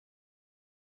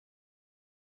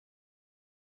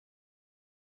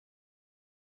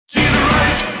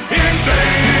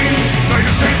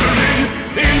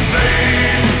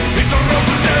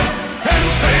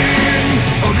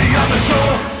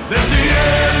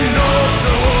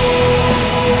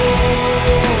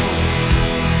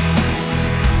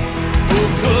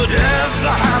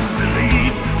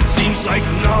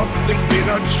nothing's been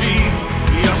achieved.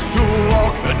 Just to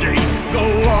walk a day, go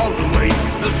all the way.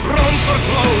 The fronts are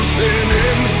closing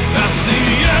in as the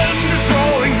end is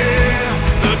drawing near.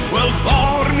 The 12th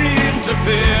army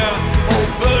interfere.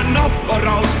 Open up or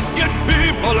out, get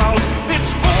people out.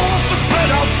 It's forces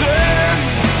spread out there.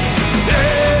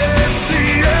 It's the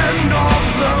end of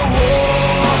the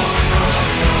war.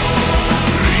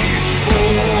 Reach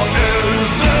for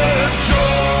endless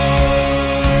shore.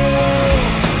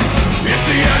 It's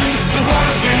the end, the war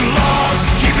has been lost.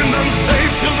 Keeping them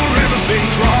safe till the river's been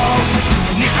crossed.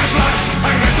 Nicht ein Schlacht,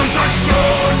 ein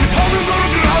Rettungsaktion. Holding the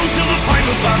ground till the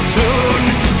final platoon.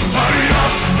 Hurry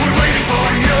up, we're waiting for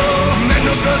you. Men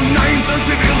of the 9th and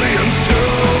civilians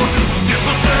too.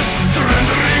 Dispossessed,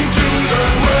 surrendering to the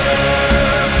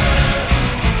West.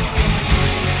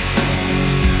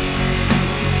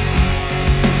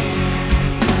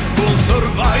 Who'll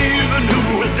survive and who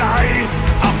will die?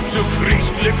 Up to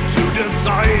Kriegsglück to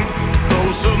decide.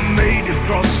 Those who made it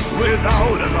cross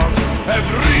without a loss have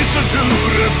reason to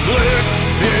reflect.